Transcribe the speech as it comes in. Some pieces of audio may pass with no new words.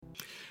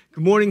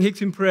Good morning,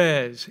 Hickson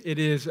Prez. It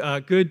is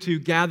good to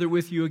gather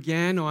with you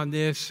again on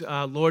this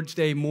Lord's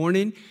Day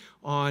morning,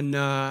 on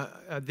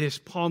this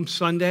Palm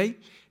Sunday.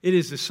 It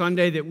is the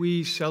Sunday that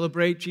we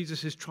celebrate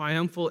Jesus'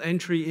 triumphal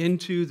entry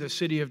into the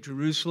city of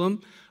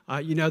Jerusalem.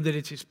 You know that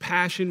it's his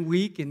Passion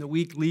Week, and the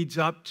week leads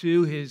up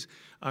to his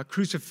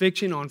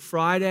crucifixion on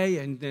Friday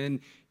and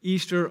then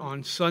Easter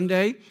on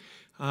Sunday.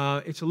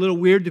 It's a little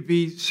weird to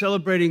be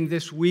celebrating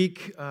this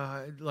week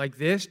like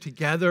this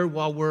together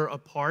while we're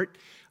apart.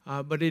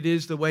 But it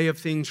is the way of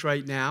things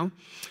right now.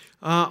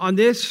 On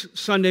this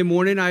Sunday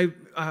morning, I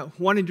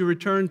wanted to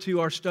return to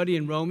our study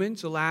in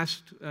Romans. The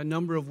last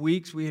number of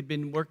weeks, we had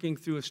been working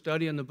through a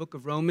study on the book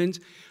of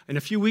Romans. And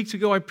a few weeks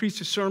ago, I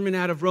preached a sermon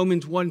out of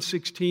Romans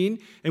 1:16,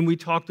 and we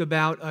talked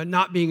about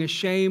not being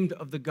ashamed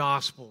of the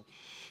gospel.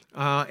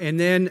 And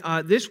then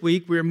this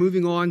week, we're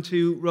moving on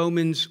to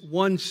Romans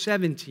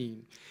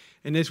 1:17.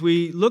 And as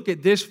we look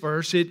at this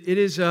verse,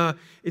 it's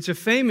a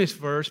famous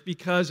verse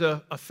because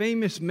a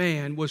famous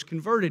man was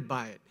converted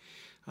by it.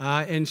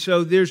 And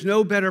so there's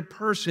no better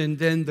person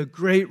than the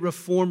great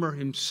reformer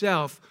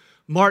himself,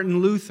 Martin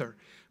Luther,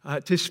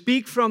 to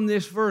speak from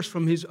this verse,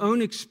 from his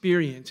own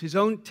experience, his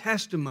own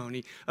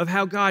testimony of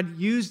how God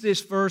used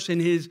this verse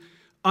and his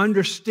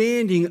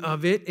understanding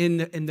of it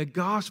and the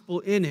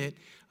gospel in it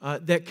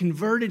that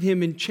converted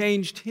him and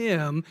changed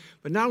him,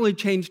 but not only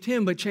changed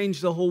him, but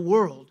changed the whole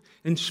world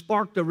and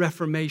sparked a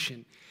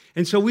Reformation.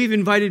 And so we've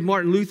invited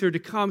Martin Luther to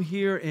come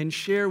here and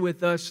share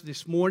with us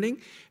this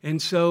morning.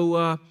 And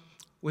so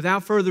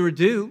without further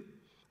ado,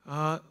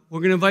 we're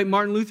going to invite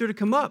Martin Luther to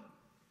come up.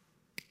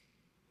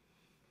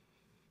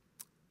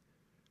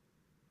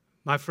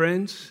 My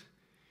friends,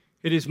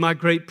 it is my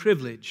great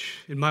privilege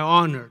and my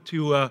honor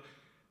to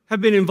have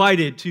been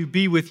invited to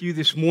be with you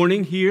this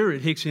morning here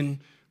at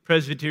Hickson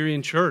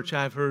Presbyterian Church.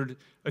 I've heard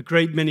a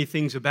great many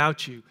things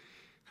about you,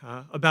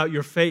 about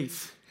your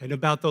faith, and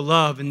about the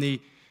love and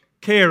the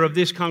care of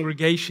this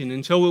congregation.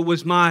 And so it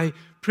was my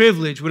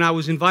privilege when I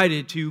was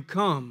invited to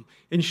come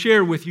and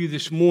share with you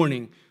this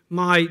morning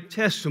my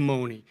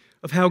testimony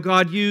of how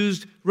God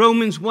used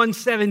Romans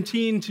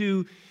 1:17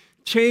 to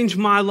change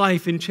my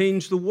life and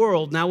change the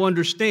world. Now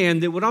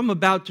understand that what I'm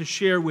about to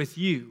share with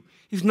you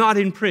is not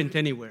in print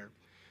anywhere.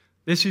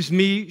 This is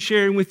me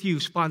sharing with you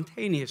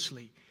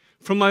spontaneously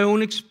from my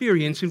own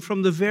experience and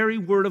from the very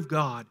Word of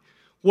God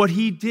what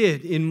He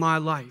did in my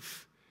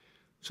life.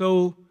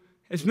 So,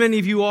 as many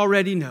of you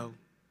already know,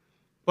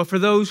 but for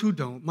those who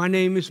don't, my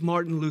name is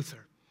Martin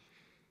Luther.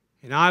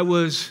 And I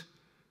was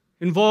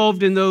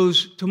involved in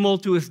those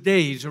tumultuous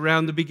days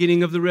around the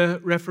beginning of the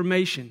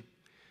Reformation.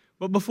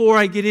 But before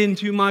I get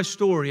into my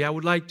story, I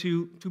would like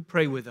to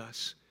pray with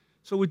us.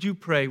 So would you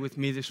pray with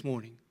me this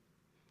morning?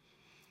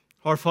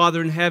 Our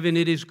Father in heaven,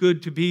 it is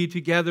good to be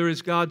together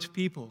as God's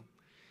people.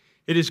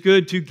 It is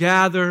good to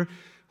gather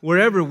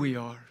wherever we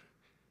are,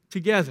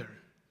 together,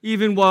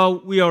 even while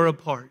we are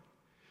apart.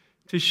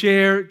 To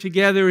share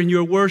together in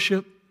your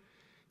worship,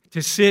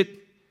 to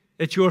sit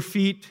at your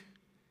feet,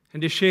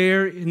 and to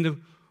share in the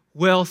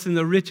wealth and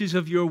the riches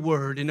of your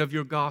word and of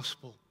your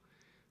gospel.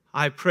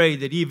 I pray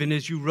that even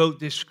as you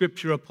wrote this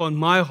scripture upon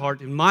my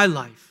heart and my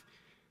life,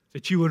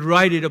 that you would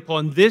write it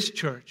upon this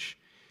church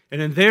and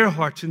in their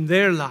hearts and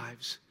their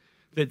lives,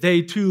 that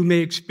they too may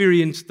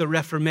experience the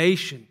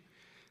Reformation,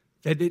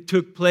 that it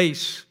took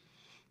place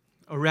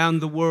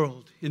around the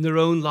world in their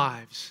own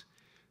lives,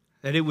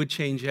 that it would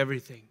change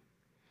everything.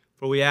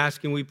 For we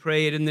ask and we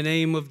pray it in the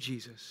name of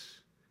Jesus.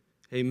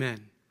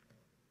 Amen.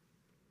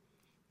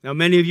 Now,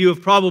 many of you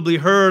have probably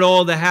heard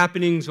all the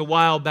happenings a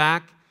while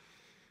back.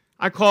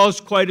 I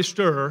caused quite a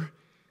stir.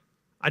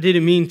 I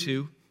didn't mean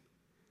to.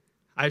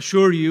 I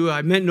assure you,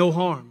 I meant no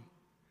harm.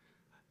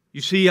 You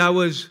see, I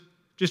was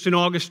just an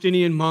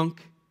Augustinian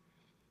monk.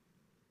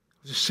 I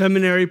was a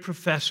seminary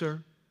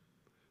professor.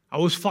 I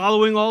was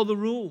following all the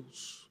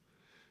rules.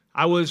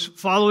 I was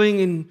following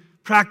and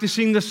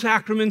practicing the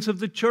sacraments of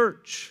the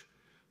church.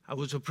 I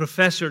was a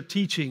professor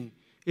teaching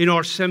in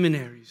our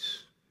seminaries.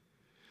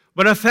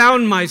 But I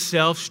found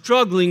myself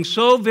struggling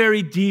so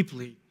very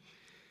deeply.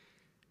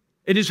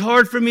 It is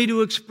hard for me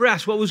to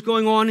express what was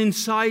going on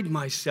inside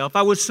myself.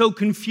 I was so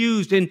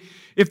confused, and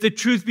if the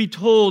truth be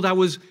told, I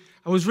was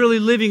really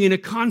living in a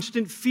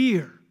constant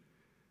fear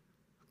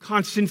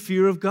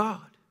of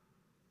God.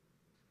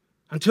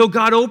 Until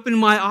God opened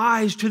my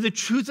eyes to the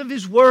truth of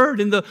His Word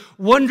and the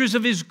wonders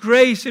of His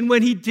grace, and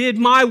when He did,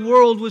 my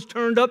world was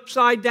turned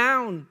upside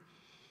down.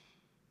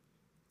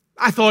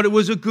 I thought it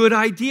was a good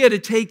idea to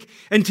take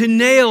and to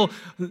nail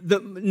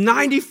the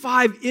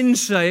 95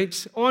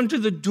 insights onto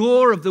the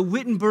door of the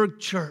Wittenberg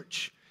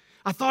Church.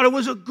 I thought it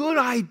was a good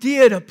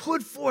idea to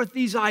put forth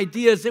these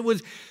ideas that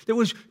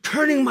was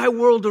turning my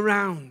world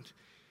around.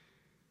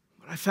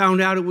 But I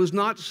found out it was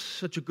not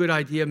such a good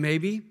idea,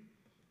 maybe.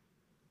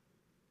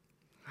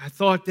 I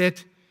thought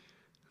that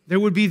there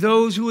would be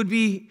those who would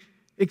be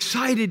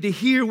excited to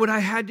hear what I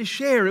had to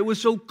share. It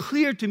was so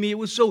clear to me. It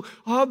was so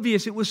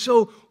obvious. It was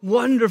so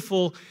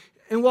wonderful.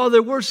 And while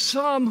there were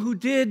some who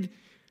did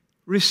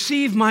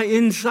receive my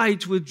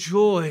insights with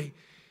joy,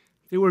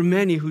 there were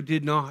many who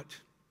did not.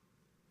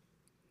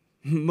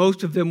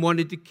 Most of them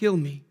wanted to kill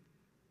me.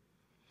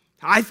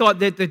 I thought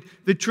that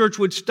the church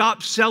would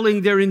stop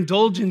selling their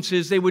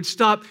indulgences. They would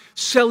stop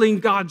selling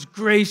God's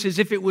grace as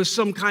if it was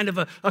some kind of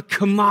a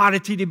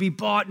commodity to be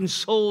bought and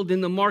sold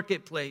in the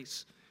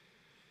marketplace.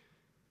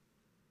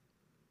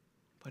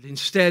 But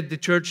instead, the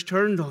church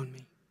turned on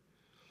me.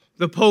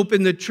 The Pope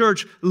and the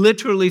church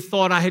literally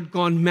thought I had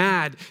gone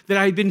mad, that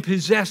I had been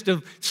possessed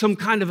of some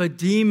kind of a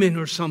demon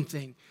or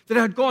something, that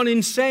I had gone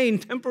insane,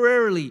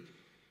 temporarily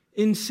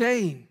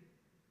insane.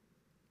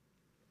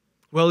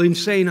 Well,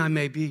 insane I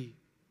may be.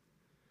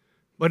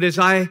 But as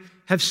I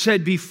have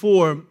said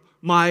before,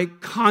 my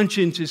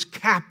conscience is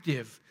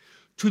captive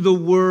to the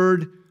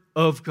Word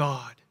of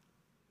God.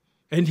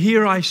 And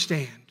here I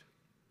stand,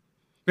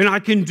 and I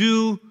can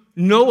do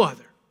no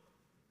other.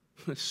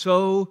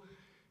 So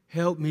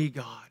help me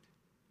God.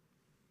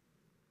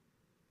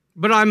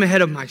 But I'm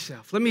ahead of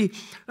myself. Let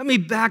me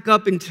back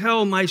up and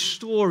tell my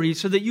story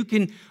so that you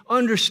can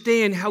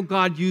understand how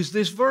God used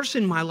this verse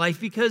in my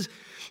life, because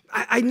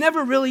I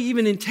never really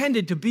even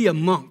intended to be a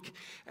monk.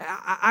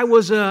 I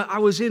was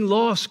in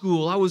law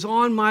school. I was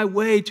on my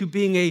way to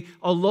being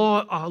a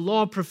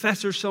law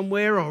professor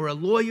somewhere, or a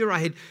lawyer. I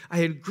had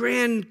a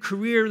grand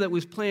career that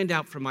was planned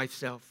out for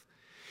myself.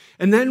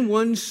 And then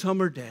one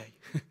summer day,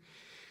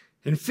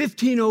 in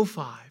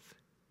 1505,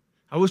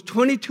 I was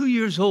 22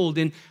 years old,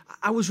 and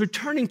I was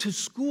returning to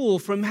school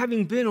from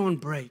having been on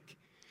break.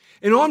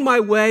 And on my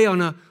way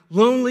on a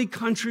lonely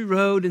country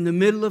road in the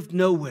middle of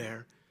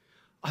nowhere,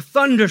 a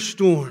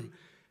thunderstorm,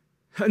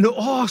 an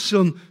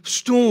awesome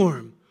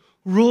storm,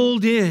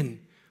 rolled in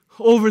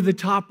over the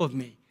top of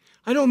me.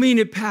 I don't mean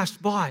it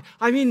passed by.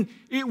 I mean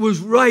it was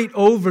right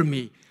over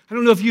me. I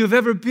don't know if you have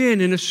ever been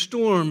in a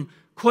storm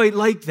quite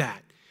like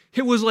that.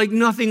 It was like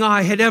nothing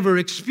I had ever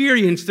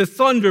experienced. The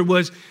thunder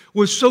was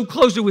so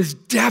close, it was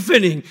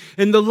deafening,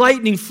 and the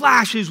lightning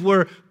flashes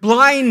were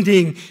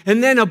blinding,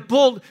 and then a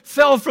bolt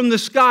fell from the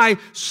sky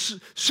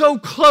so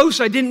close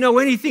I didn't know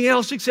anything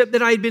else except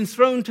that I had been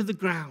thrown to the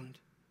ground.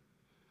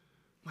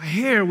 My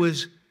hair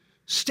was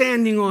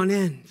standing on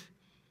end.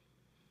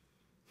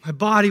 My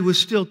body was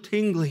still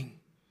tingling,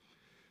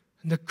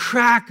 and the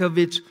crack of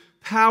its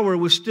power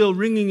was still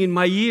ringing in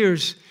my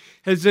ears.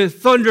 As the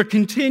thunder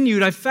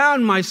continued, I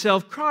found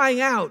myself crying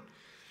out,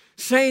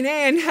 saying,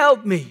 "Anne,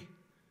 help me,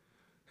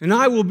 and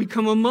I will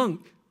become a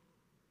monk."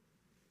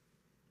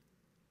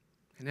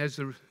 And as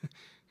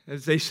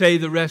they say,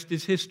 the rest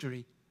is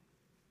history.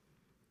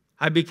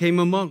 I became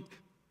a monk,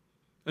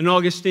 an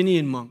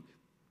Augustinian monk.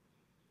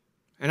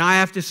 And I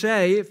have to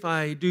say, if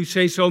I do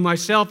say so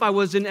myself, I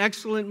was an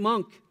excellent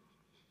monk.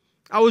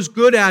 I was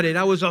good at it.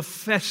 I was a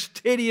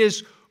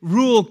fastidious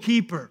rule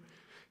keeper.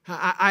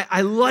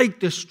 I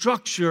liked the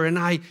structure, and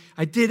I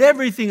did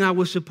everything I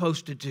was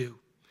supposed to do.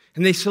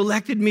 And they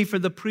selected me for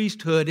the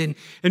priesthood,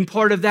 and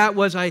part of that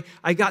was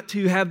I got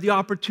to have the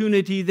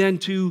opportunity then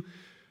to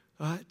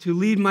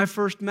lead my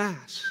first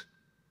Mass.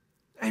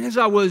 And as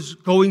I was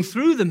going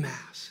through the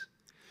Mass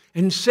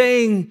and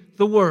saying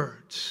the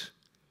words,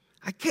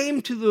 I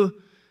came to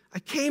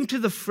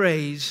the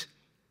phrase,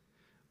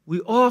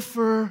 "We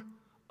offer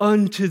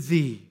unto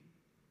thee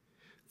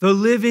the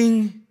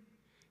living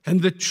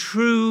and the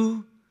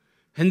true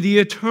and the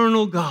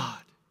eternal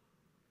God."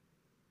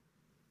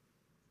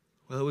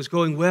 Well, it was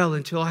going well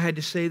until I had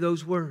to say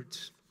those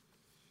words.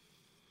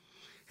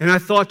 And I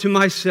thought to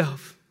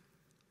myself,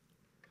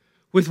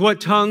 with what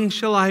tongue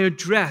shall I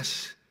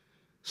address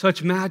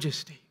such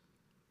majesty?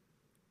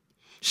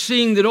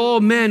 Seeing that all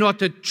men ought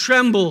to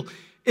tremble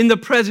in the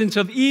presence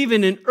of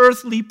even an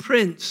earthly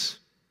prince.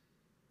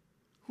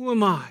 Who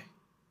am I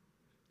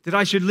that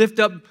I should lift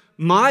up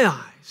my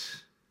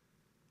eyes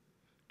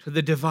to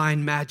the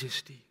divine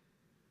majesty?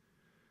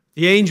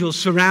 The angels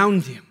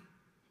surround him,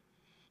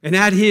 and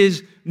at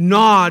his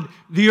nod,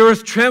 the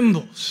earth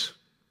trembles.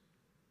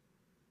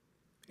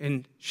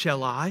 And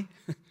shall I,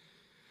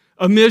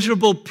 a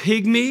miserable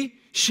pygmy,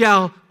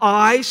 shall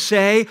I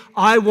say,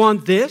 "I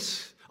want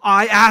this,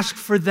 I ask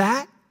for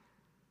that"?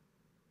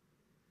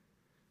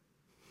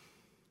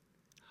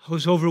 I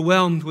was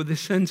overwhelmed with a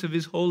sense of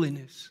his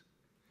holiness.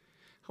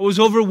 I was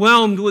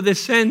overwhelmed with a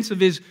sense of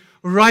his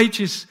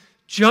righteous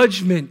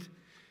judgment.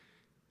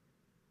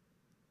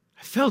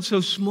 I felt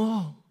so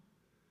small.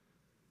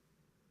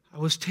 I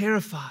was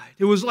terrified.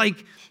 It was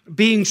like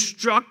being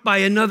struck by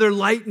another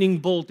lightning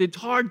bolt. It's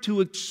hard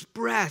to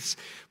express,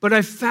 but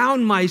I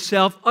found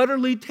myself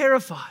utterly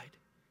terrified.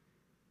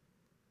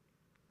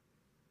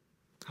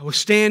 I was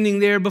standing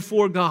there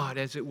before God,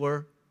 as it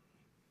were,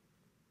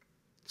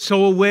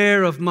 so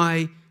aware of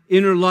my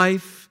inner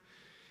life,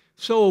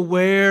 so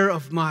aware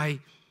of my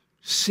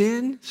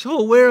sin, so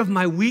aware of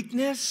my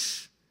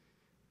weakness.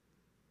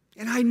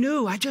 And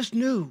I just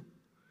knew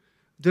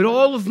that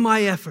all of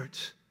my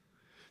efforts,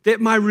 that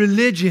my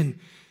religion,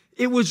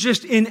 it was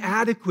just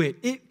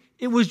inadequate.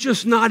 It was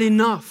just not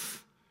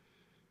enough.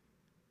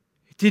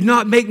 It did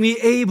not make me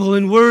able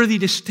and worthy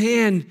to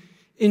stand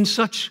in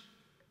such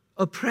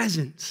a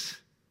presence.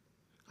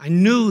 I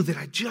knew that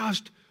I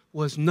just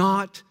was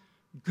not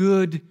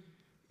good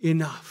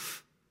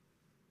enough.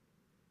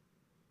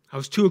 I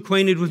was too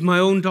acquainted with my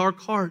own dark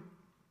heart.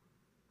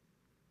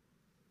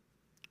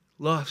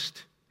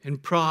 Lust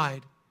and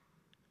pride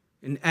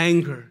and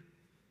anger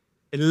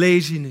and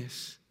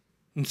laziness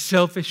and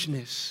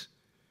selfishness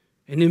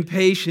and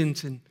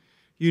impatience, and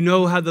you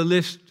know how the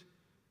list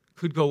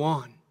could go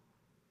on.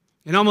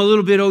 And I'm a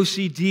little bit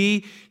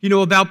OCD,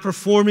 about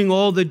performing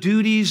all the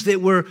duties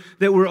that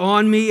were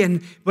on me.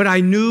 But I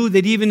knew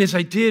that even as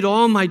I did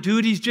all my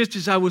duties just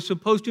as I was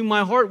supposed to,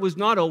 my heart was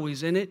not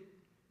always in it.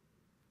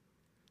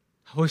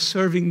 I was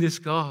serving this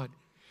God,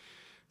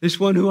 this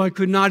one who I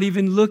could not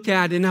even look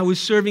at, and I was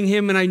serving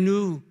him, and I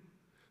knew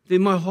that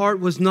my heart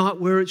was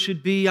not where it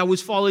should be. I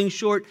was falling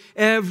short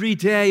every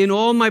day in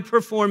all my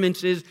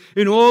performances,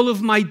 in all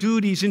of my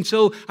duties. And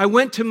so I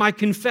went to my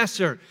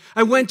confessor.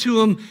 I went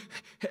to him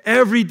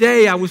every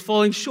day. I was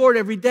falling short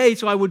every day,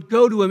 so I would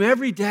go to him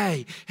every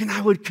day, and I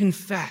would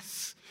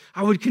confess.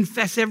 I would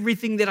confess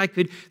everything that I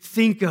could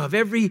think of,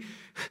 every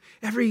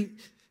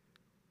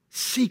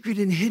secret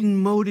and hidden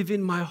motive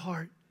in my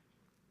heart.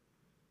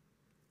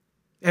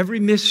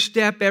 Every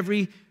misstep,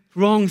 every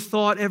wrong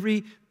thought,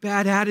 every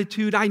bad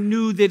attitude. I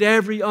knew that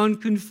every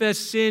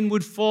unconfessed sin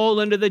would fall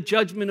under the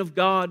judgment of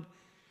God.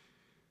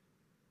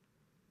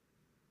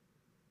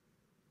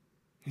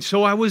 And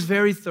so I was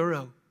very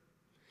thorough.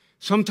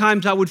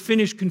 Sometimes I would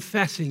finish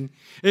confessing,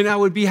 and I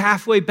would be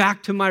halfway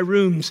back to my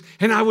rooms,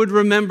 and I would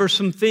remember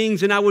some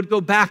things, and I would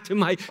go back to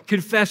my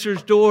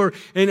confessor's door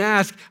and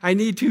ask, I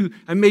need to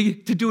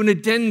do an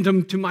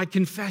addendum to my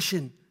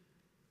confession.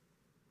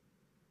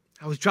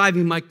 I was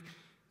driving my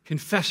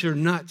confessor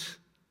nuts.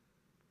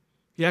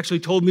 He actually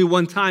told me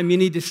one time, you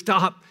need to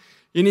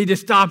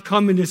stop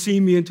coming to see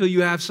me until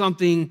you have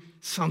something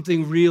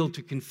real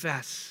to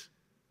confess,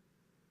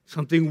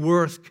 something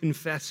worth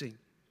confessing.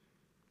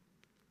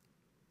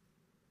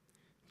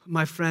 But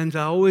my friends,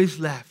 I always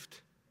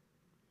left.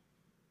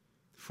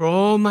 For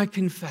all my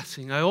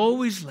confessing, I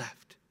always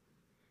left,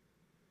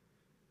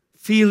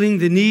 feeling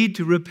the need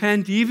to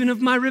repent even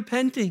of my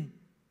repenting.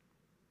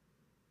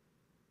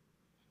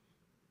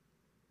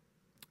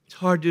 It's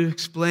hard to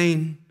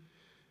explain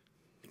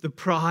the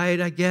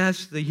pride, I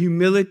guess, the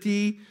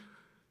humility,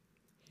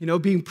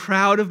 being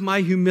proud of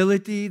my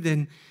humility,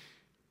 then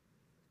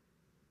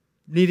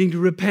needing to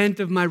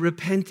repent of my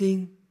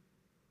repenting,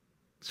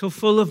 so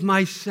full of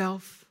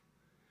myself.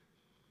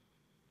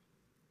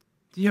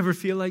 Do you ever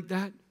feel like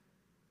that?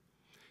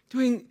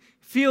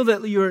 Feel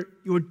that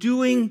you're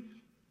doing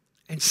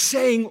and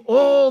saying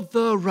all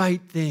the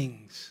right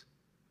things,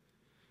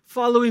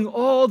 following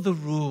all the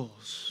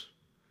rules,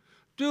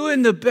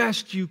 doing the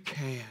best you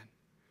can,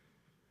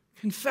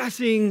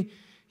 confessing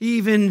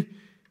even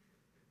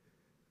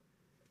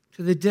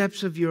to the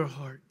depths of your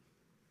heart.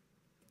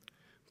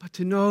 But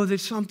to know that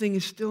something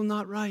is still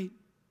not right.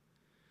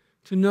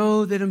 To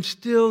know that I'm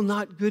still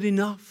not good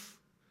enough.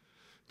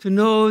 To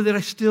know that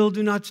I still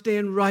do not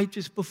stand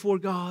righteous before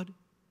God.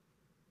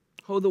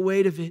 Oh, the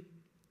weight of it.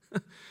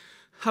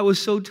 I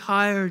was so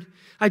tired.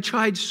 I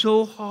tried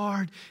so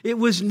hard. It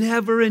was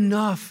never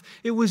enough.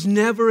 It was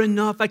never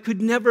enough. I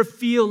could never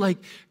feel like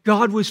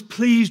God was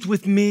pleased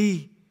with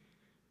me.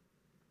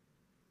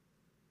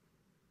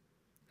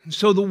 And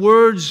so the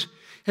words,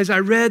 as I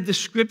read the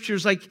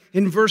scriptures, like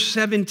in verse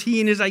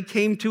 17, as I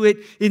came to it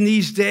in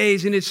these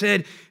days, and it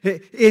said,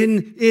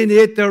 in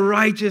it the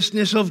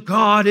righteousness of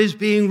God is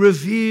being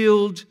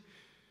revealed.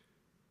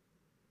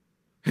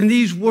 And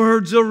these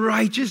words, the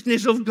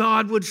righteousness of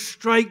God, would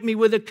strike me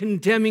with a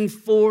condemning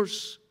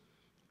force.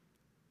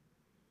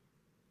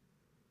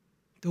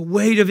 The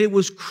weight of it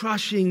was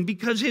crushing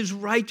because his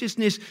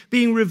righteousness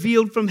being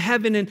revealed from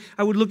heaven. And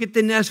I would look at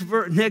the next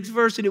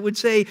verse and it would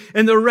say,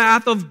 and the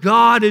wrath of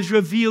God is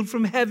revealed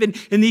from heaven.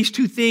 And these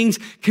two things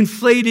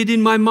conflated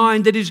in my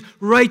mind, that his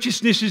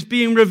righteousness is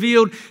being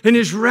revealed and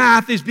his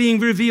wrath is being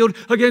revealed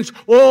against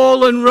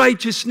all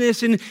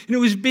unrighteousness. And it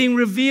was being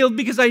revealed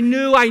because I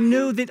knew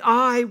that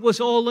I was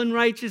all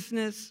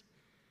unrighteousness.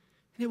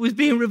 And it was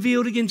being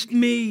revealed against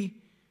me.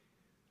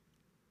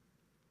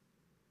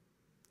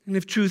 And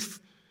if truth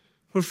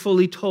were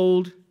fully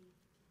told,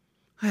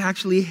 I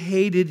actually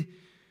hated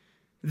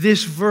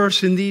this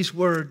verse and these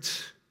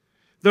words.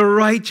 The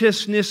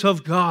righteousness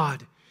of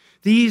God.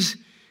 These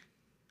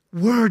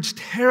words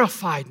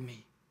terrified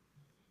me.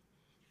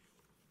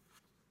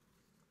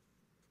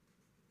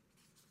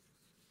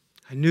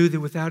 I knew that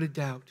without a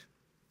doubt,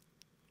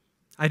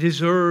 I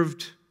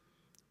deserved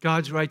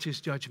God's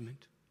righteous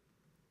judgment.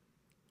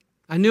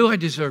 I knew I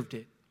deserved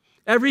it.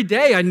 Every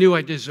day I knew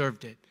I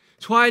deserved it.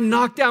 That's why I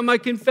knocked down my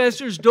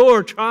confessor's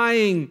door,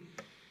 trying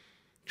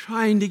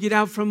to get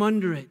out from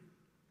under it.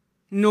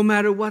 No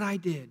matter what I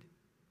did,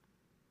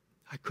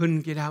 I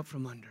couldn't get out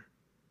from under.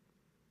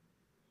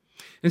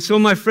 And so,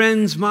 my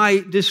friends,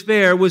 my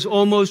despair was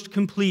almost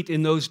complete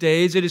in those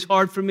days. It is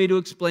hard for me to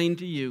explain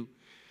to you.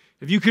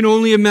 If you can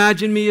only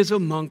imagine me as a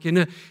monk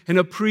and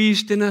a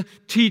priest and a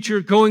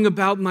teacher going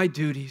about my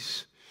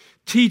duties,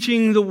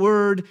 teaching the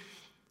word,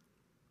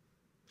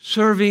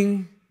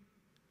 serving,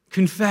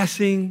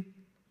 confessing,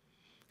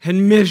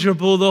 and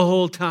miserable the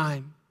whole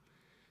time,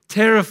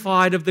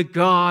 terrified of the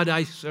God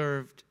I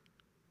served.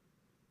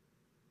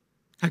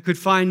 I could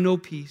find no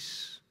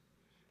peace.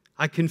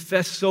 I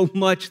confessed so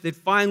much that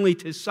finally,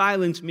 to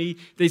silence me,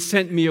 they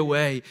sent me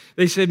away.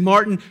 They said,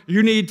 Martin,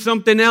 you need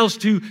something else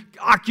to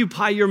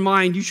occupy your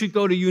mind. You should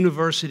go to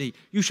university.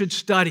 You should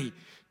study.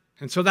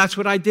 And so that's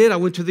what I did. I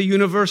went to the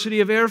University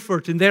of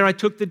Erfurt, and there I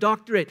took the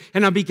doctorate,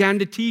 and I began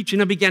to teach,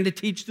 and I began to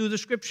teach through the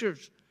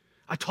Scriptures.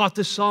 I taught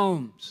the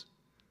Psalms.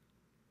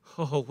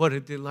 Oh, what a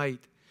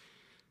delight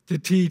to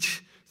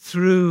teach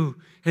through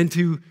and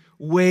to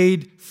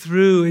wade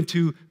through and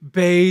to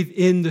bathe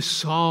in the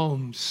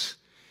Psalms.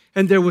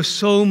 And there was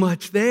so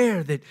much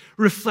there that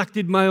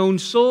reflected my own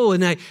soul.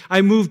 And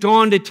I moved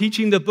on to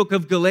teaching the book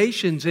of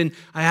Galatians. And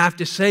I have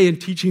to say, in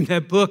teaching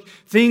that book,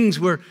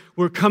 things were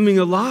coming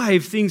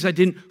alive, things I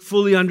didn't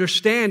fully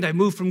understand. I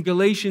moved from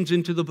Galatians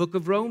into the book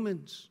of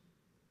Romans.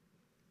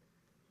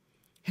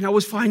 And I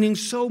was finding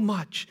so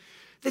much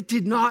that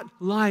did not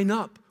line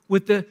up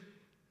with the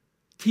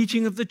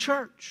teaching of the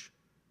church.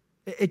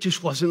 It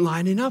just wasn't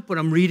lining up. What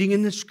I'm reading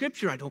in the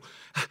Scripture,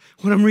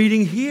 what I'm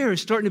reading here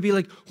is starting to be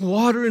like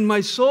water in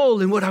my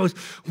soul. And what I was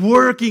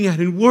working at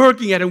in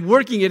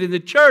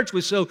the church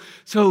was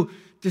so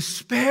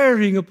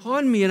despairing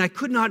upon me. And I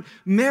could not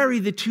marry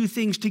the two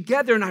things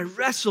together. And I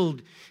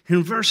wrestled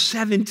in verse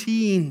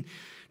 17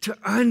 to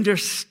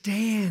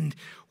understand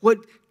what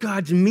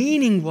God's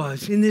meaning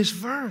was in this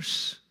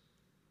verse.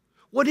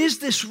 What is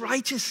this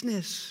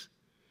righteousness?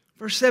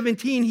 Verse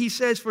 17, he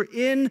says, for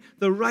in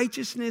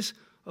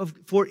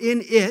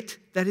it,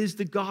 that is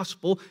the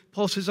gospel,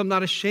 Paul says, I'm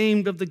not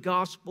ashamed of the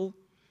gospel.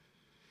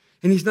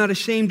 And he's not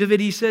ashamed of it,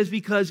 he says,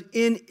 because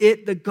in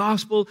it, the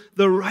gospel,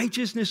 the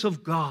righteousness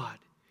of God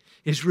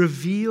is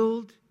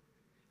revealed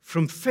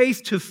from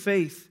faith to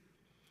faith.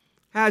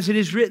 As it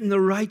is written,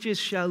 the righteous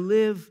shall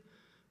live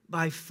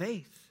by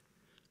faith.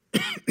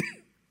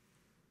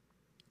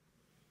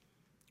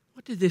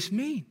 What did this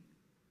mean?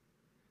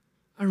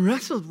 I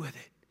wrestled with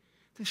it.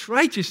 This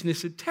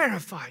righteousness had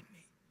terrified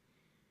me.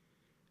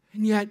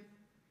 And yet,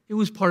 it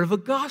was part of a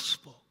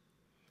gospel,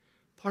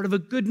 part of a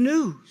good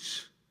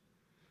news,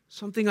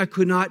 something I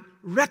could not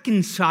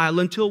reconcile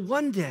until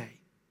one day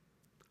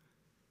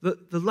the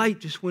light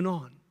just went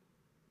on.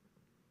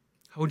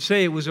 I would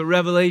say it was a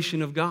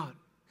revelation of God,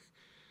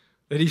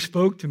 that He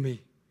spoke to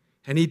me,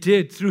 and He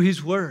did through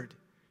His Word,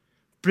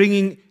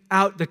 bringing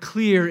out the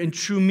clear and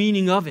true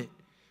meaning of it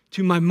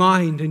to my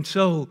mind and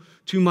so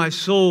to my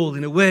soul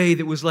in a way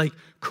that was like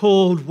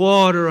cold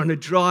water on a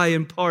dry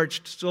and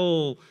parched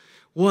soul.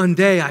 One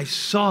day I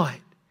saw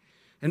it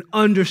and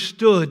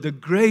understood the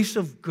grace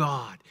of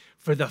God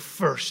for the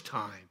first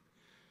time.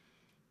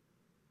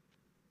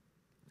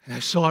 And I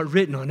saw it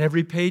written on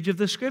every page of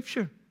the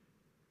Scripture.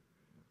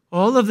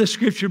 All of the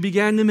Scripture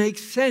began to make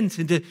sense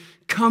and to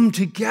come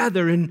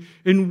together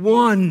in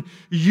one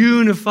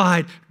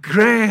unified,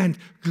 grand,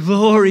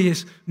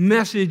 glorious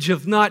message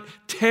of not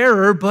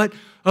terror, but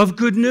of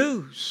good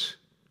news.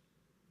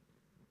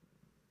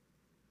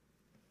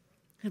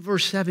 In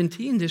verse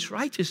 17, this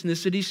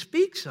righteousness that he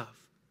speaks of,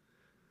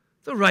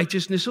 the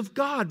righteousness of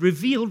God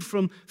revealed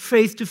from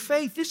faith to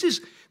faith. This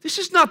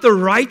is not the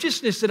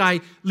righteousness that I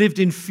lived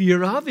in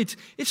fear of.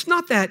 It's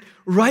not that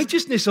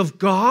righteousness of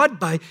God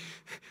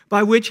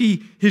by which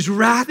His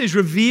wrath is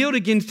revealed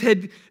against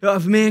head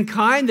of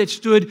mankind that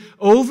stood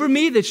over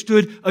me, that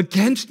stood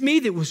against me,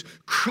 that was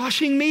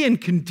crushing me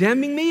and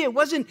condemning me. It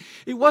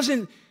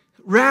wasn't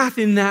wrath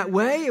in that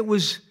way. It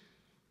was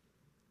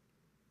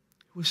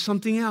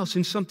something else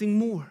and something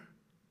more.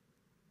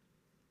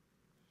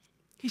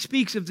 He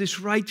speaks of this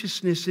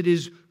righteousness that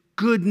is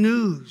good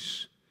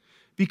news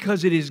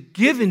because it is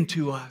given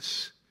to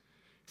us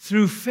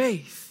through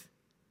faith.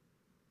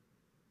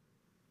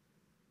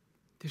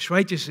 This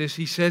righteousness,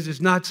 he says,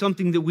 is not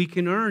something that we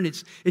can earn.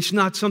 It's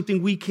not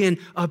something we can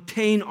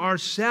obtain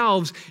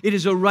ourselves. It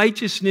is a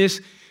righteousness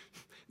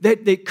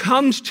that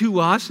comes to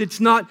us. It's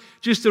not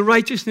just a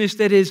righteousness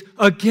that is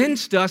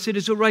against us. It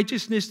is a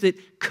righteousness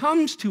that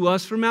comes to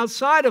us from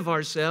outside of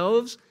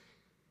ourselves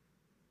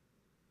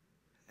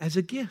as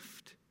a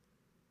gift.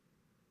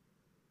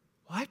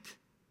 What?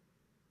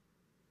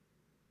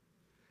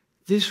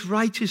 This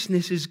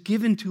righteousness is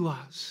given to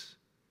us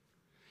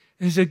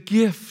as a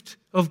gift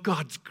of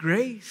God's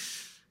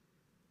grace.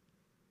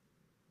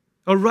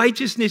 A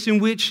righteousness in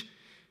which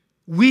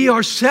we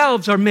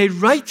ourselves are made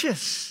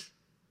righteous.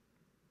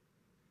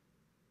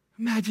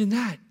 Imagine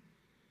that.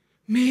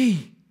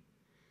 Me.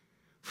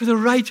 For the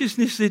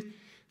righteousness that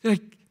I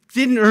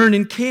didn't earn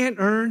and can't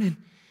earn and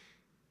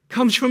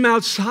comes from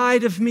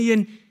outside of me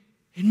and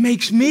it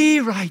makes me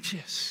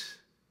righteous.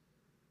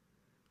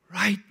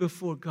 Right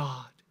before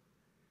God.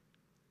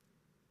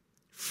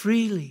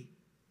 Freely.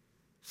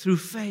 Through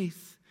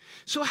faith.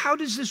 So how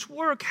does this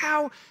work?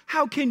 How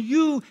can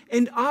you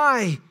and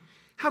I,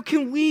 how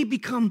can we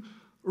become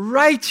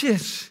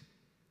righteous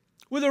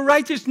with a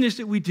righteousness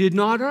that we did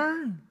not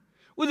earn?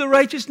 With a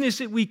righteousness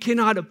that we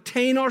cannot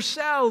obtain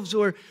ourselves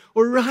or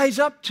rise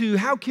up to?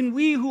 How can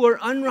we who are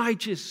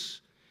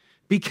unrighteous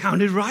be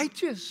counted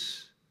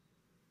righteous?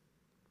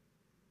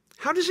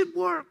 How does it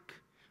work?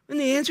 And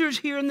the answer is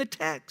here in the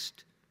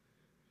text.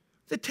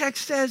 The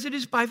text says it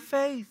is by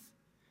faith.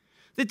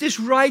 That this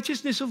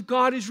righteousness of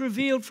God is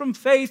revealed from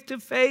faith to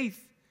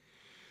faith.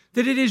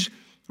 That it is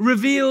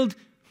revealed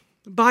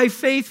by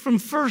faith from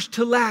first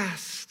to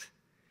last.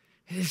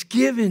 It is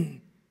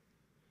given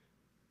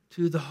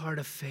to the heart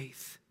of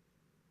faith.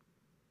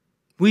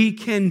 We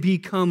can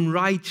become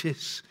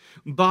righteous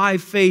by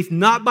faith,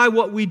 not by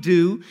what we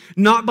do,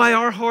 not by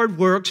our hard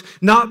works,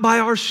 not by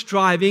our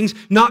strivings,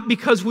 not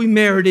because we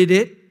merited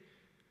it,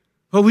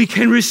 but we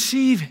can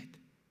receive it.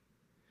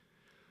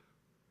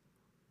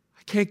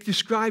 I can't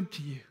describe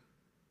to you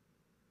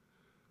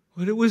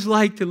what it was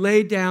like to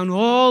lay down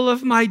all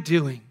of my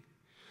doing,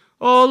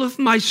 all of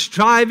my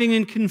striving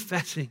and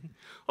confessing,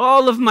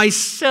 all of my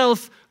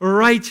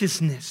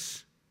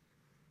self-righteousness,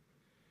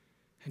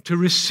 and to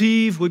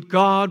receive what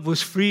God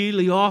was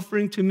freely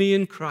offering to me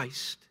in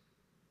Christ.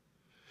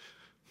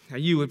 Now,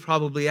 you would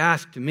probably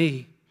ask to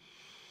me,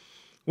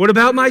 what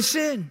about my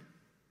sin?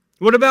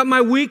 What about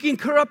my weak and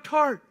corrupt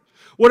heart?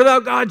 What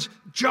about God's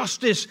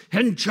justice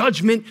and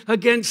judgment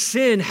against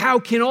sin? How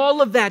can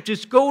all of that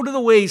just go to the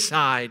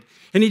wayside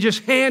and He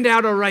just hand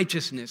out a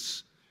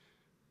righteousness?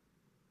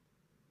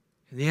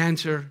 And the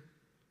answer,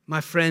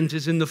 my friends,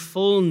 is in the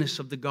fullness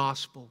of the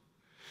gospel.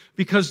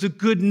 Because the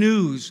good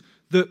news,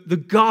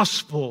 the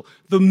gospel,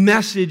 the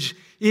message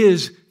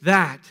is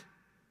that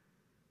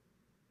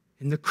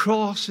in the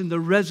cross and the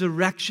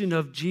resurrection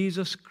of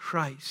Jesus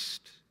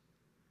Christ,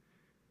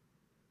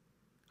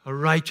 a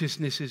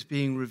righteousness is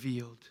being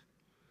revealed.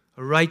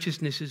 A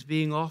righteousness is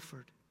being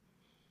offered.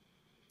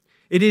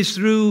 It is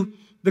through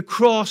the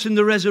cross and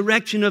the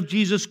resurrection of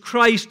Jesus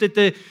Christ that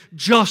the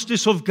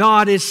justice of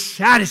God is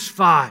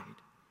satisfied.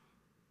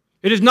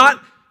 It is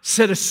not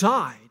set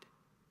aside.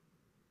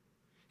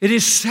 It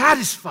is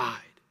satisfied.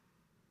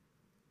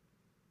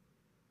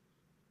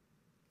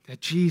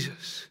 That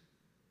Jesus,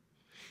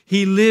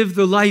 He lived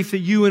the life that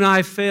you and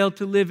I fail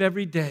to live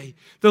every day.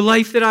 The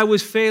life that I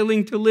was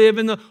failing to live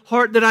and the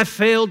heart that I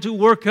failed to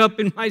work up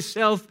in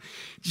myself.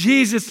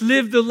 Jesus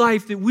lived the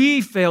life that we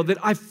failed,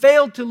 that I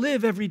failed to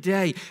live every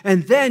day.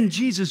 And then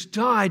Jesus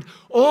died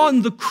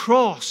on the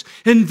cross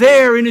and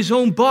there in His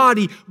own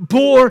body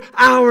bore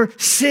our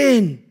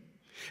sin.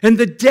 And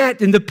the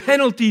debt and the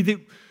penalty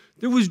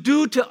that was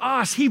due to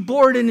us, He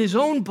bore it in His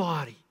own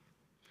body.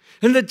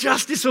 And the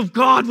justice of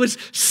God was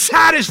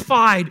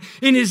satisfied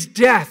in His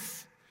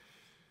death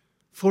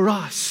for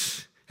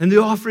us and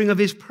the offering of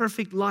His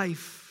perfect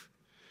life.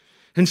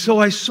 And so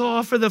I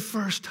saw for the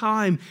first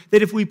time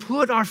that if we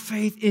put our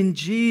faith in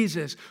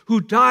Jesus, who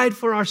died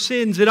for our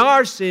sins, that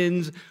our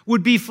sins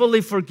would be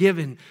fully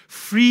forgiven,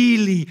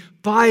 freely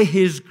by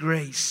His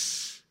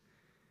grace.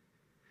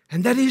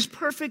 And that His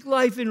perfect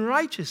life in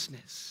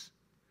righteousness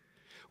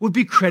would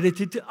be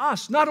credited to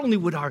us. Not only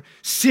would our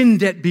sin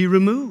debt be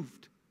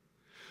removed,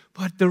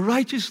 but the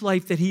righteous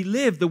life that He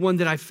lived, the one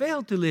that I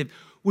failed to live,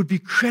 would be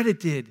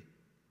credited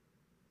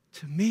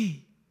to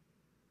me.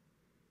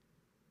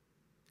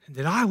 And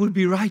that I would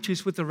be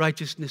righteous with the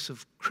righteousness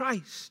of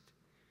Christ.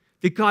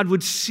 That God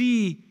would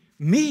see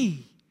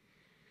me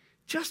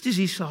just as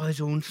He saw His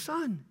own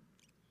Son.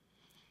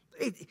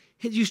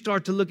 As you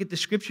start to look at the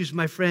Scriptures,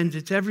 my friends,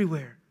 it's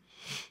everywhere.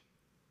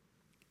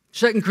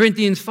 2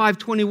 Corinthians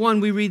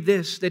 5:21, we read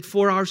this, that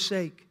for our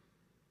sake,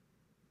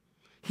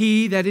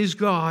 He, that is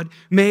God,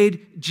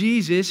 made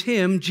Jesus,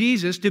 Him,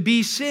 Jesus, to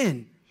be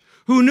sin,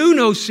 who knew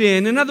no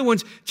sin. In other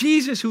words,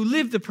 Jesus, who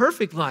lived the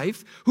perfect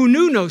life, who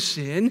knew no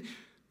sin,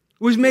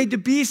 was made to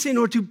be sin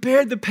or to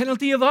bear the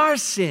penalty of our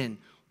sin.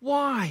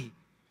 Why?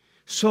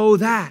 So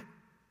that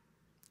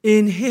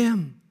in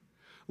Him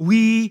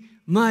we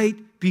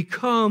might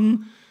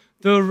become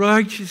the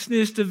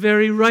righteousness, the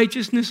very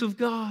righteousness of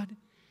God.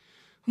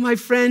 My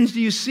friends,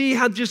 do you see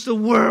how just the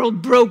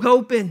world broke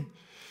open?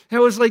 It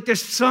was like the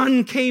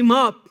sun came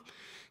up,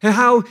 and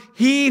how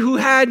He who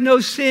had no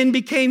sin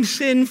became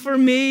sin for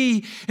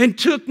me and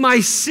took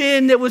my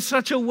sin that was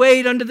such a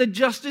weight under the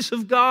justice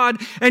of God,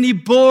 and He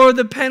bore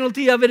the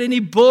penalty of it and He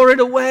bore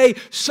it away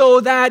so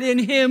that in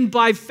Him,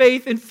 by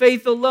faith and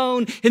faith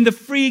alone, in the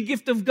free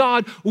gift of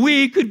God,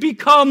 we could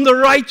become the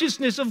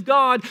righteousness of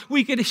God.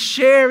 We could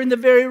share in the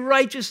very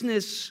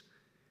righteousness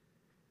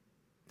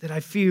that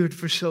I feared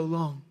for so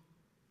long.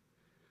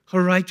 A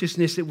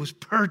righteousness that was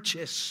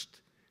purchased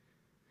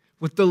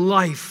with the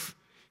life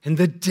and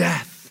the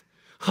death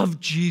of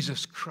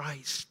Jesus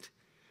Christ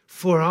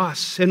for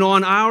us and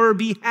on our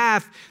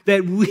behalf,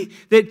 that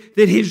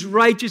His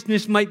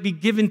righteousness might be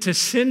given to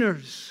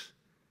sinners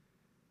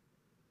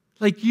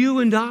like you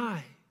and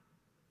I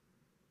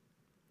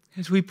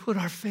as we put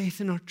our faith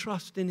and our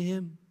trust in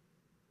Him.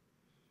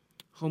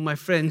 Oh, my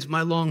friends,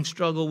 my long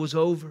struggle was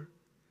over.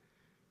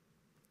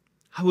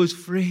 I was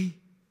free.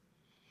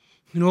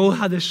 You know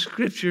how the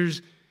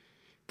Scriptures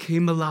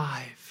came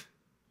alive.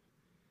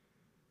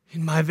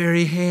 In my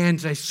very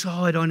hands, I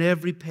saw it on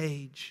every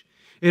page.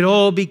 It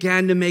all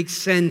began to make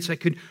sense. I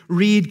could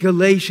read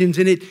Galatians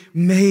and it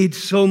made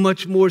so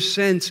much more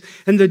sense.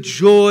 And the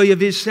joy of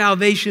his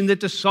salvation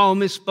that the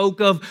psalmist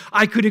spoke of,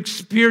 I could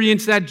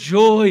experience that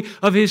joy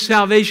of his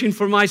salvation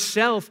for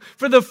myself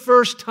for the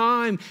first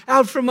time,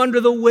 out from under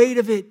the weight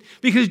of it,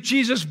 because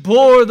Jesus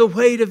bore the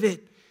weight of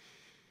it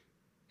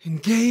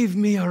and gave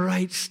me a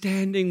right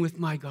standing with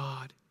my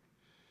God.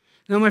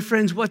 Now, my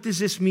friends, what does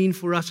this mean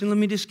for us? And let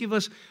me just give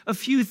us a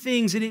few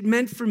things that it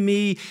meant for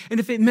me. And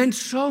if it meant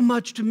so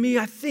much to me,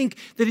 I think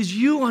that as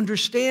you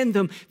understand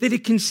them, that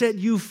it can set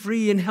you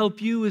free and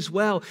help you as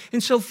well.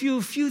 And so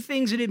few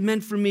things that it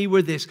meant for me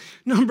were this.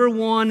 Number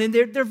one, and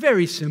they're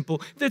very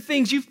simple. They're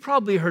things you've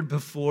probably heard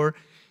before.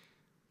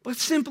 But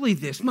simply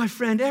this, my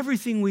friend,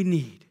 everything we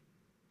need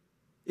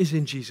is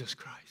in Jesus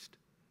Christ.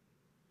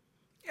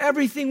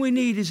 Everything we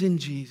need is in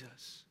Jesus.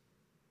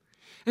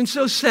 And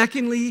so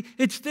secondly,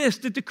 it's this,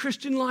 that the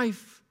Christian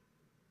life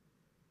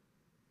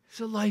is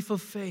a life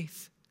of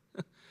faith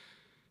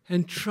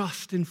and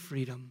trust and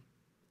freedom.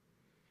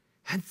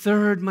 And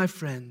third, my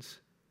friends,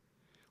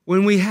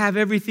 when we have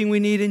everything we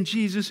need in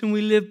Jesus and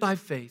we live by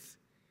faith,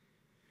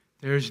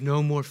 there is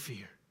no more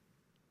fear.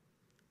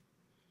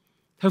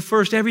 So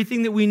first,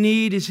 everything that we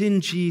need is in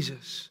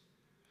Jesus.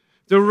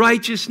 The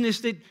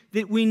righteousness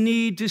that we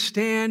need to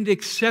stand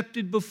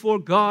accepted before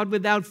God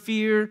without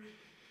fear,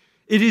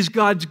 it is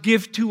God's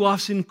gift to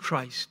us in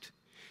Christ.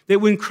 That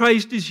when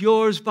Christ is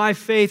yours by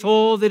faith,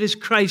 all that is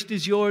Christ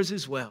is yours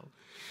as well.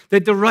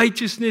 That the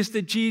righteousness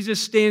that Jesus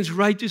stands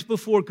righteous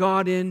before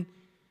God in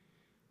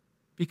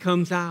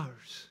becomes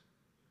ours.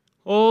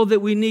 All that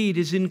we need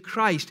is in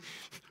Christ.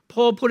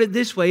 Paul put it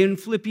this way in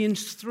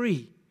Philippians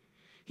 3.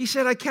 He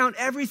said, I count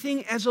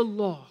everything as a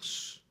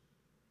loss.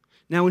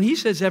 Now, when he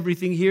says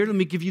everything here, let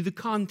me give you the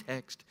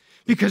context,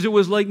 because it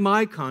was like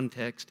my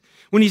context.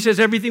 When he says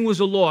everything was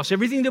a loss,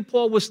 everything that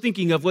Paul was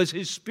thinking of was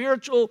his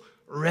spiritual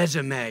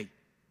resume.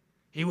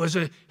 He was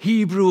a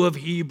Hebrew of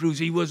Hebrews.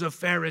 He was a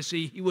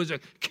Pharisee. He was a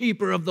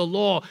keeper of the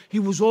law. He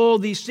was all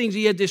these things.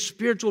 He had this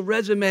spiritual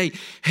resume.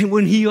 And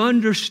when he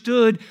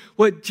understood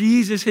what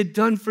Jesus had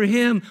done for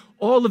him,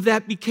 all of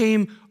that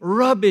became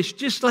rubbish.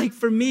 Just like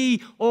for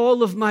me,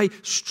 all of my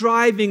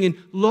striving and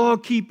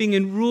law-keeping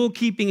and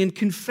rule-keeping and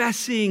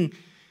confessing,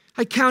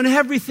 I count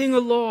everything a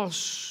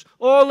loss.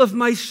 All of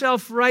my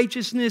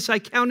self-righteousness I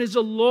count as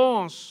a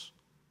loss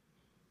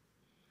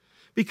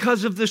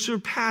because of the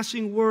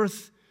surpassing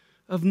worth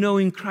of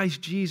knowing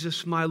Christ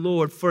Jesus my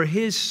Lord. For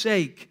his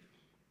sake,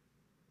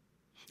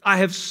 I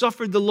have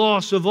suffered the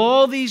loss of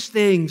all these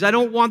things. I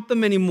don't want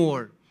them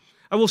anymore.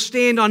 I will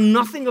stand on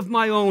nothing of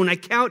my own. I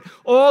count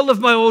all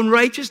of my own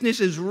righteousness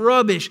as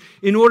rubbish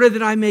in order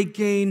that I may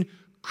gain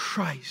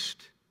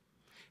Christ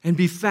and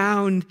be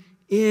found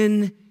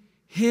in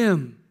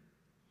him.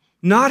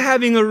 Not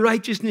having a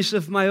righteousness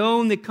of my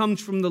own that comes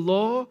from the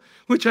law,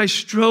 which I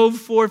strove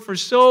for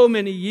so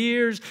many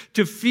years,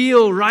 to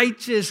feel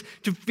righteous,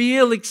 to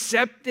feel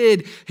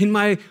accepted in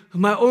my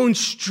own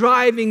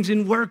strivings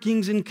and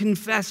workings and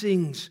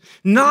confessings.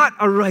 Not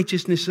a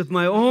righteousness of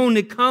my own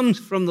that comes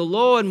from the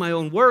law and my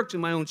own works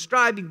and my own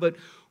striving, but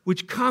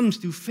which comes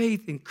through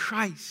faith in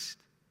Christ.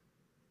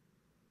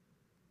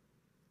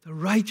 The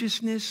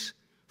righteousness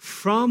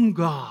from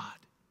God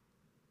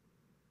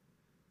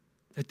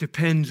that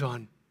depends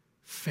on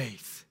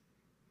faith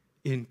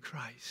in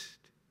Christ.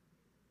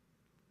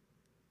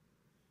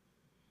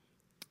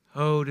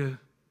 Oh, to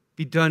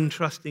be done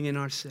trusting in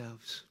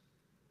ourselves.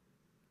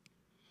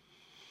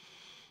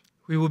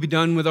 We will be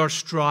done with our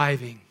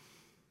striving.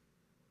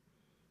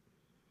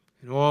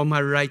 And all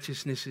my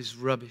righteousness is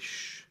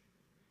rubbish.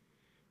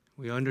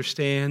 We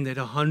understand that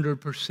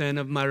 100%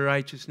 of my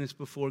righteousness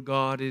before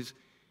God is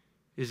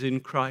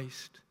in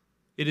Christ.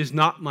 It is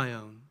not my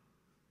own.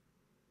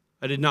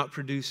 I did not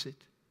produce it.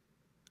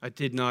 I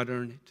did not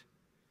earn it.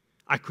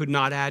 I could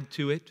not add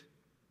to it.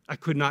 I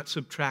could not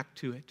subtract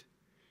to it.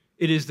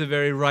 It is the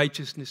very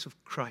righteousness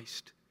of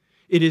Christ.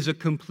 It is a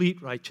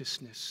complete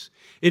righteousness.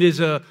 It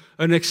is an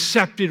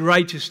accepted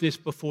righteousness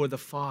before the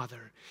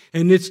Father.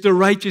 And it's the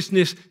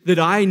righteousness that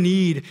I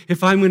need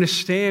if I'm going to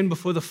stand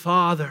before the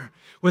Father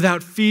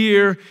without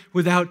fear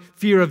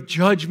of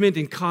judgment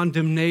and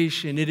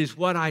condemnation. It is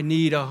what I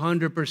need,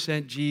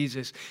 100%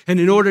 Jesus. And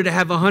in order to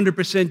have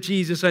 100%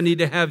 Jesus, I need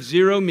to have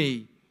zero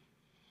me.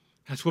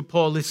 That's what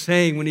Paul is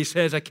saying when he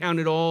says, I count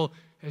it all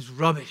as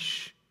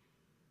rubbish,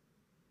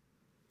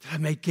 that I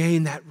may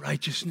gain that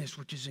righteousness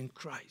which is in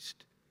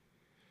Christ.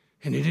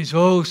 And it is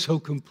oh so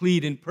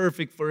complete and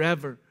perfect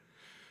forever.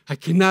 I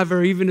can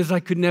never, even as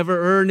I could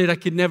never earn it, I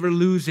could never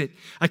lose it.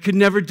 I could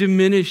never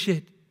diminish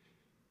it.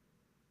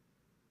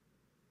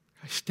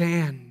 I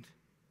stand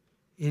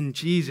in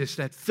Jesus,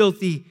 that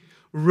filthy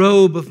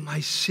robe of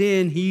my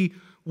sin he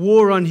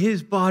wore on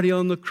his body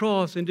on the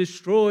cross and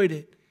destroyed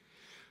it,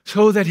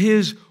 so that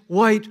his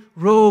white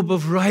robe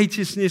of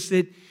righteousness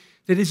that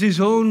is his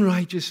own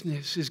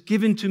righteousness is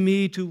given to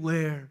me to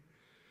wear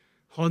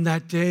on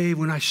that day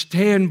when I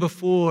stand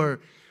before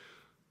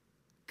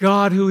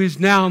God, who is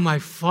now my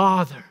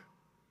Father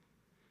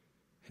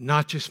and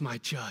not just my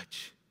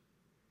judge.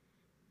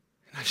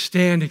 I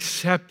stand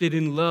accepted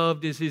and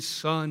loved as His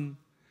son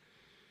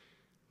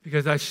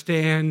because I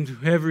stand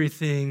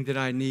everything that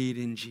I need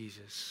in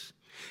Jesus.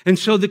 And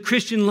so the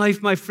Christian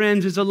life, my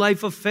friends, is a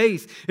life of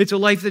faith. It's a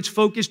life that's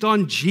focused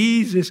on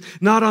Jesus,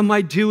 not on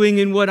my doing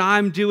and what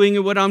I'm doing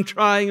and what I'm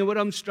trying and what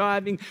I'm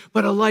striving,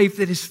 but a life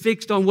that is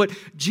fixed on what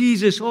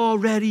Jesus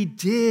already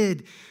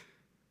did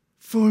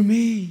for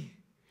me,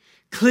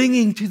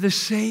 clinging to the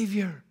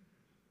Savior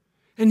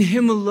and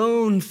Him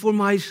alone for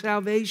my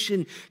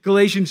salvation.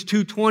 Galatians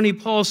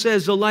 2:20, Paul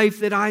says, the life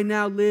that I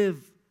now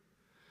live,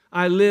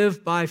 I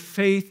live by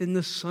faith in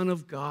the Son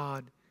of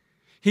God.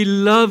 He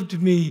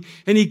loved me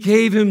and He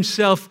gave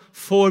Himself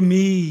for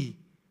me.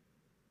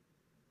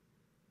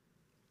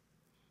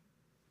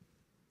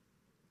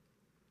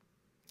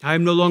 I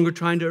am no longer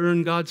trying to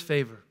earn God's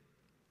favor.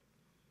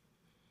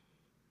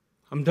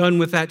 I'm done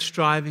with that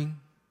striving.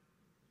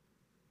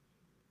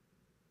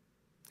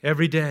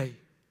 Every day,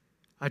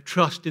 I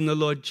trust in the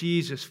Lord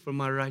Jesus for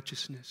my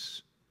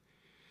righteousness.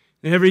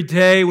 And every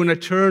day when I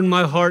turn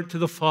my heart to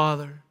the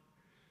Father,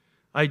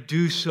 I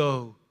do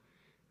so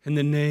in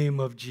the name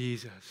of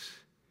Jesus,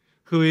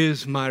 who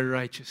is my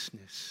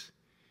righteousness.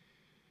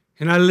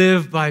 And I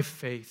live by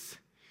faith.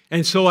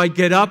 And so I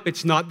get up.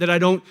 It's not that I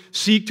don't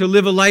seek to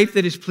live a life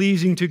that is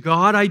pleasing to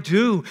God. I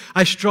do.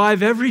 I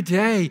strive every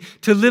day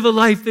to live a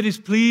life that is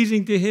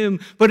pleasing to Him.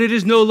 But it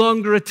is no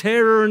longer a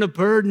terror and a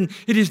burden.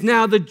 It is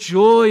now the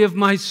joy of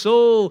my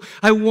soul.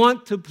 I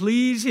want to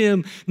please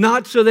Him,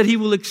 not so that He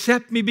will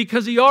accept me,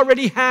 because He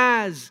already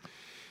has.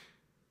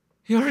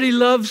 He already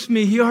loves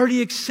me. He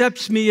already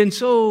accepts me. And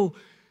so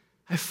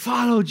I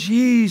follow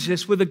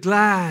Jesus with a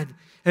glad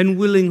and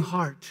willing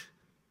heart.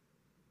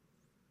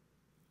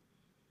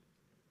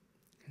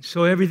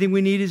 So everything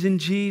we need is in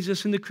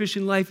Jesus, and the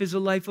Christian life is a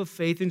life of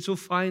faith. And so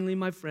finally,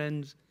 my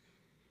friends,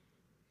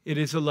 it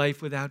is a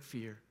life without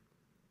fear.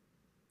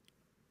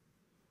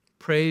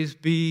 Praise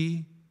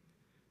be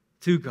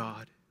to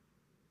God.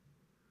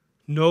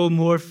 No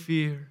more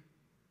fear.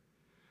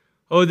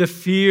 Oh, the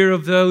fear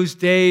of those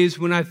days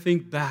when I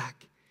think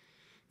back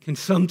can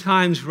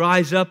sometimes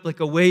rise up like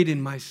a weight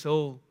in my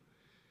soul.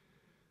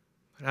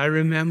 But I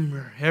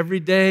remember every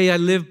day I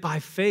live by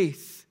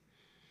faith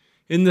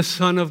in the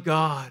Son of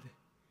God.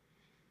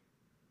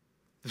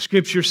 The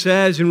Scripture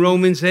says in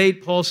Romans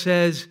 8, Paul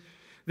says,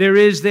 there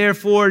is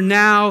therefore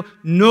now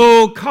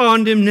no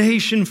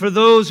condemnation for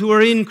those who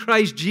are in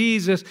Christ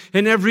Jesus.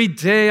 And every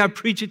day I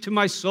preach it to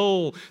my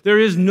soul. There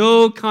is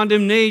no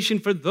condemnation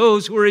for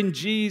those who are in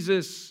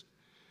Jesus.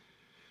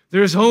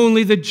 There is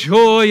only the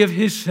joy of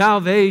His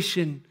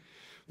salvation,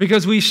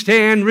 because we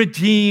stand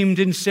redeemed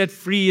and set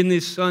free in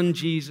His Son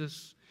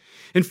Jesus.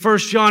 In 1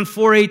 John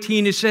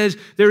 4:18 it says,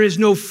 there is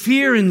no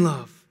fear in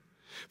love,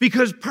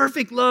 because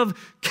perfect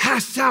love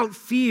casts out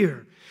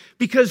fear,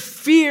 because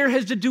fear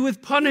has to do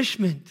with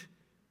punishment.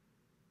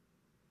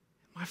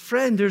 My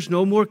friend, there's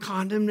no more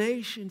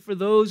condemnation for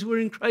those who are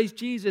in Christ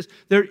Jesus.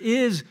 There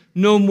is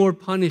no more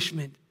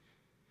punishment.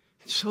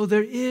 So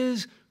there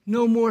is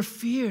no more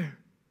fear,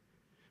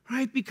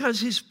 right?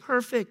 Because His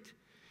perfect,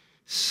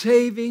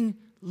 saving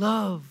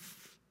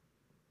love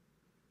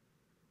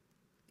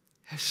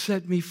has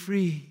set me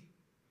free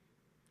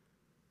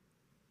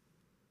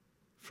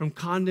from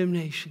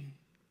condemnation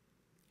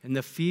and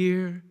the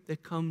fear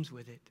that comes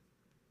with it.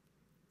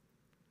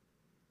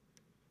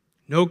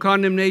 No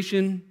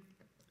condemnation,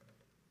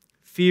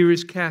 fear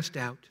is cast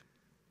out.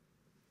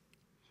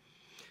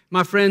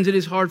 My friends, it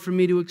is hard for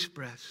me to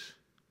express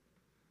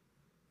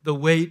the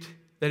weight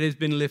that has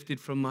been lifted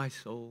from my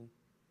soul.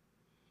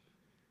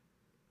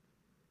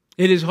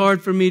 It is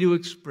hard for me to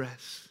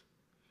express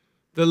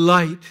the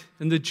light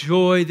and the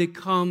joy that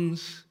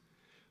comes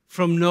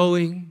from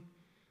knowing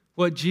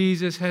what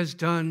Jesus has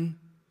done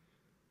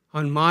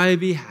on my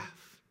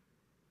behalf,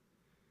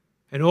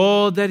 and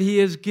all that He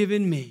has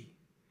given me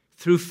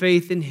through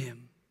faith in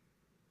Him.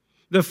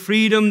 The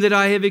freedom that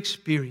I have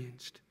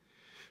experienced,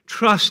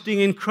 trusting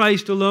in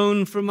Christ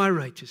alone for my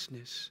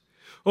righteousness.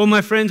 Oh,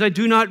 my friends, I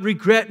do not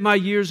regret my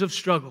years of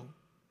struggle,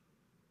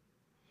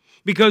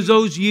 because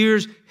those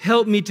years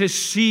helped me to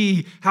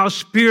see how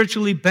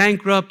spiritually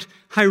bankrupt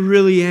I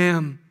really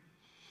am.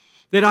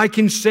 That I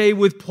can say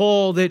with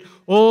Paul that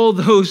all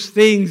those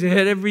things,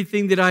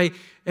 everything that I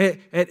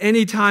at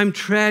any time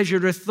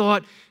treasured or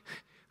thought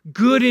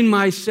good in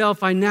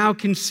myself, I now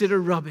consider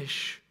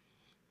rubbish.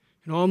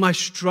 And all my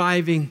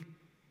striving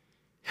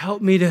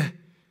helped me to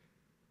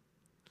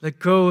let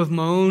go of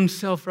my own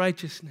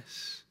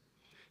self-righteousness,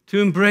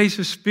 to embrace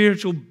a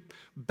spiritual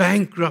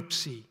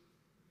bankruptcy,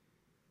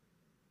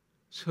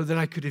 so that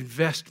I could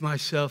invest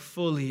myself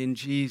fully in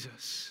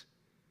Jesus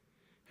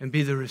and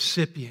be the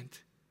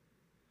recipient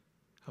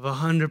of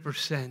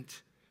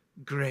 100%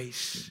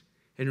 grace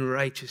and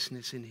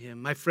righteousness in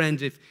Him. My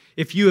friends,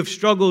 if you have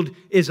struggled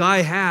as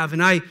I have,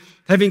 and I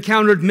have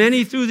encountered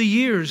many through the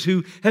years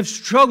who have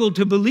struggled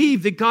to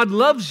believe that God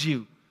loves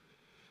you,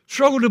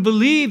 struggled to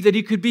believe that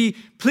He could be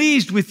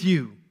pleased with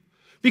you,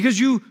 because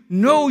you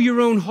know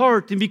your own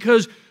heart, and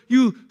because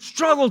you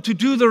struggle to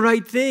do the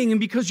right thing and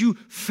because you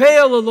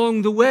fail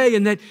along the way,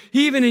 and that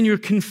even in your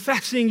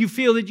confessing you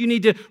feel that you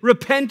need to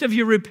repent of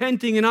your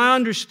repenting. And I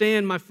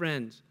understand, my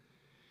friends.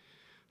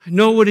 I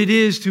know what it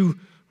is to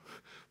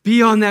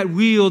be on that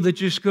wheel that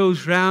just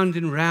goes round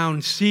and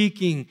round,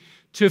 seeking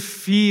to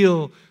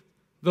feel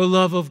the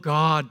love of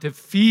God, to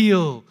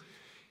feel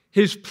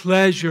His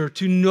pleasure,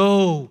 to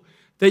know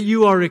that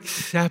you are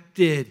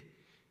accepted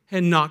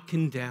and not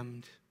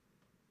condemned.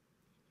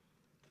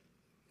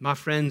 My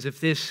friends,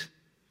 if this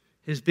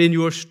has been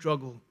your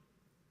struggle,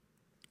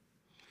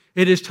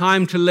 it is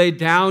time to lay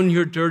down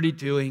your dirty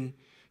doing,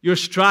 your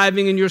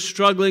striving and your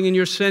struggling and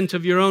your sense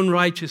of your own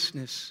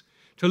righteousness,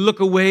 to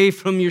look away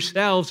from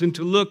yourselves and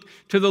to look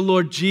to the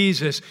Lord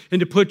Jesus and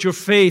to put your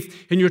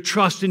faith and your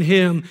trust in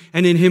Him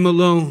and in Him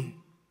alone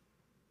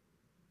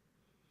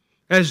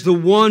as the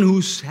one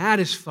who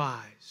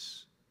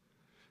satisfies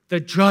the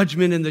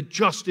judgment and the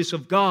justice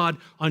of God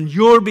on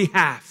your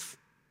behalf.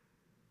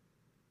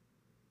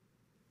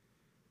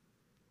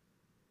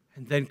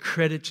 And then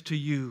credits to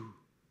you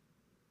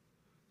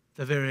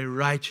the very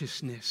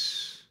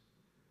righteousness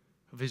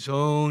of His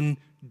own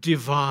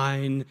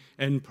divine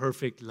and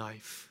perfect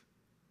life.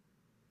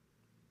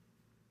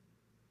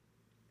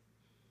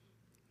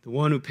 The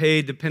one who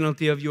paid the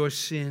penalty of your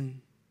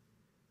sin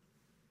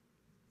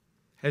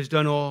has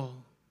done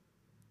all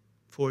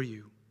for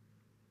you,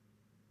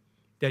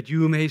 that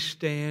you may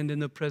stand in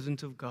the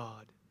presence of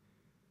God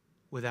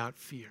without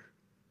fear.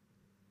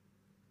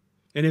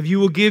 And if you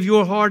will give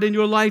your heart and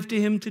your life to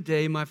Him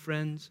today, my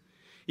friends,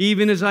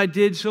 even as I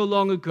did so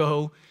long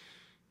ago,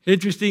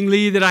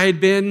 interestingly, that I had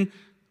been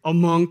a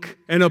monk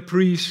and a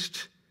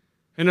priest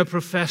and a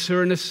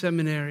professor in a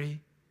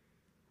seminary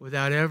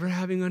without ever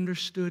having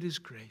understood His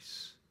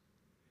grace.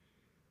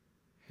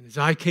 And as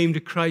I came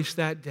to Christ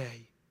that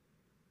day,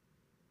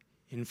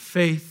 in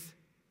faith,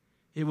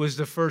 it was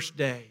the first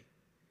day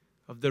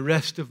of the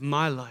rest of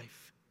my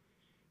life,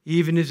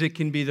 even as it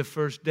can be the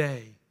first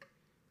day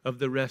of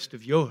the rest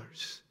of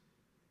yours.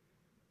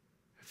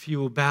 If you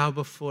will bow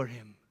before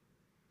Him,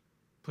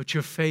 put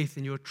your faith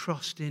and your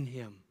trust in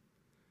Him,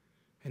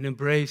 and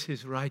embrace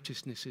His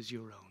righteousness as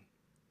your own.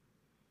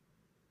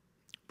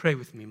 Pray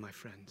with me, my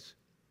friends.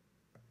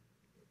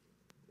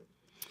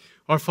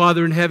 Our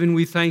Father in heaven,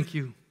 we thank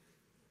You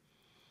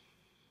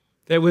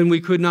that when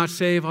we could not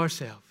save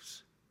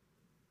ourselves,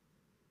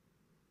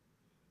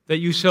 that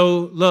You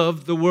so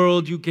loved the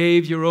world You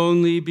gave Your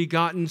only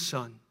begotten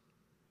Son,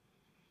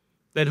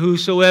 that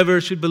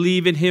whosoever should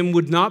believe in Him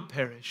would not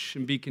perish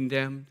and be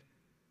condemned,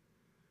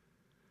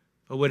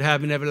 but would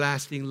have an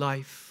everlasting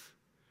life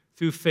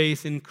through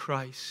faith in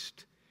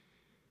Christ,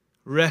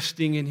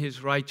 resting in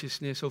His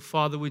righteousness. Oh,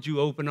 Father, would You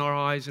open our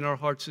eyes and our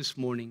hearts this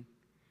morning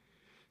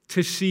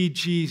to see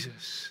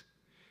Jesus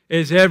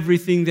as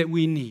everything that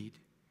we need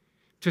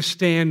to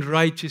stand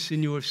righteous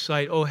in Your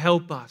sight. Oh,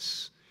 help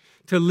us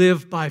to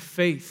live by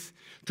faith,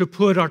 to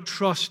put our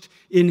trust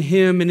in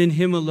Him and in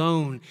Him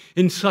alone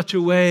in such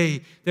a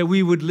way that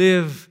we would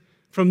live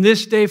from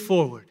this day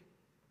forward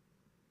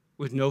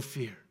with no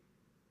fear,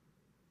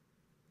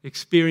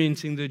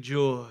 experiencing the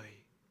joy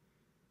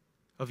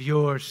of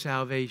Your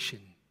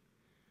salvation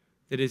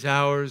that is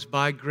ours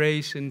by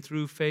grace and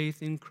through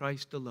faith in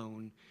Christ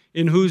alone,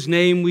 in whose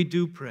name we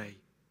do pray.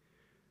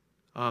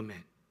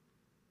 Amen.